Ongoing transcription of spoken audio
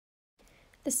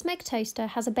The SMEG toaster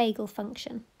has a bagel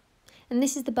function, and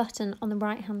this is the button on the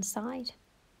right-hand side.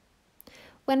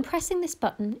 When pressing this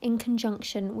button in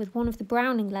conjunction with one of the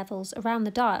browning levels around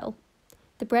the dial,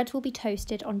 the bread will be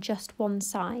toasted on just one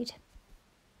side.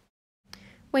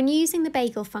 When using the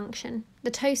bagel function, the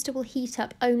toaster will heat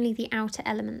up only the outer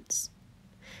elements.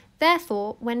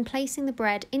 Therefore, when placing the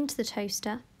bread into the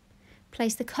toaster,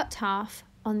 place the cut half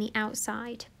on the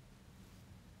outside.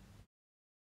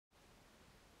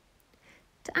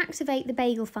 To activate the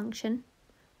bagel function,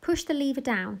 push the lever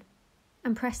down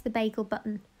and press the bagel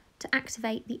button to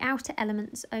activate the outer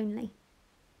elements only.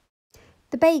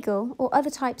 The bagel or other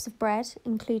types of bread,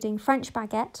 including French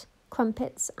baguette,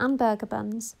 crumpets and burger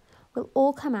buns, will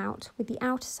all come out with the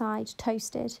outer side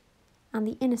toasted and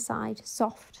the inner side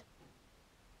soft.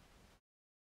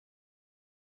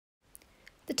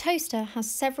 The toaster has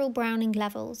several browning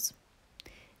levels.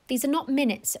 These are not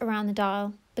minutes around the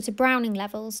dial, but are browning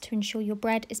levels to ensure your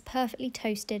bread is perfectly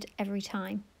toasted every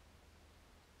time.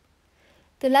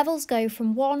 The levels go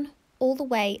from 1 all the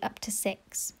way up to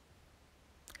 6.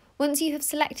 Once you have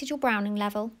selected your browning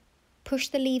level, push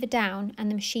the lever down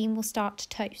and the machine will start to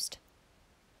toast.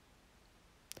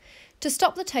 To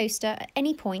stop the toaster at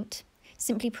any point,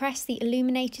 simply press the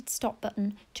illuminated stop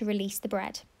button to release the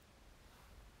bread.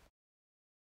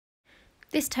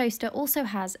 This toaster also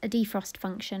has a defrost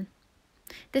function.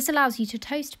 This allows you to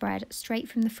toast bread straight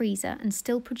from the freezer and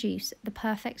still produce the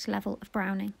perfect level of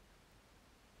browning.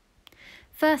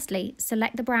 Firstly,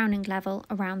 select the browning level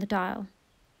around the dial.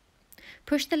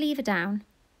 Push the lever down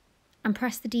and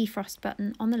press the defrost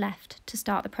button on the left to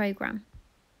start the programme.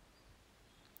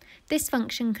 This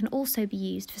function can also be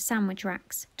used for sandwich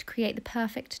racks to create the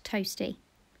perfect toastie,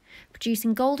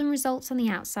 producing golden results on the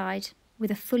outside with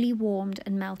a fully warmed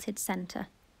and melted centre.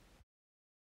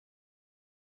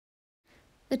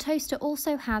 The toaster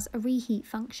also has a reheat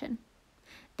function.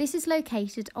 This is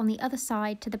located on the other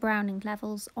side to the browning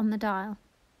levels on the dial.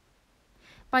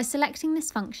 By selecting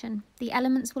this function, the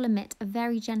elements will emit a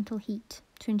very gentle heat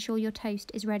to ensure your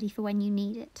toast is ready for when you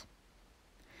need it.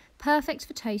 Perfect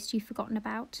for toast you've forgotten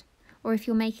about, or if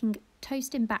you're making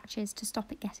toast in batches to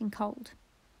stop it getting cold.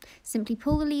 Simply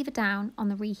pull the lever down on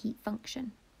the reheat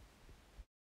function.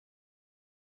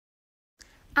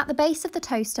 At the base of the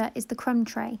toaster is the crumb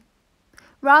tray.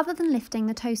 Rather than lifting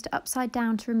the toaster upside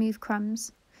down to remove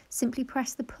crumbs, simply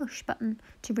press the push button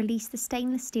to release the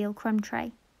stainless steel crumb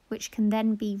tray, which can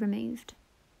then be removed.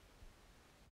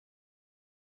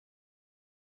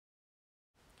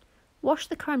 Wash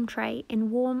the crumb tray in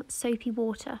warm, soapy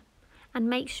water and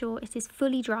make sure it is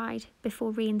fully dried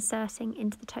before reinserting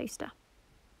into the toaster.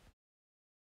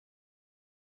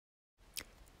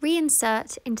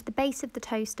 Reinsert into the base of the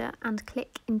toaster and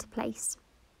click into place.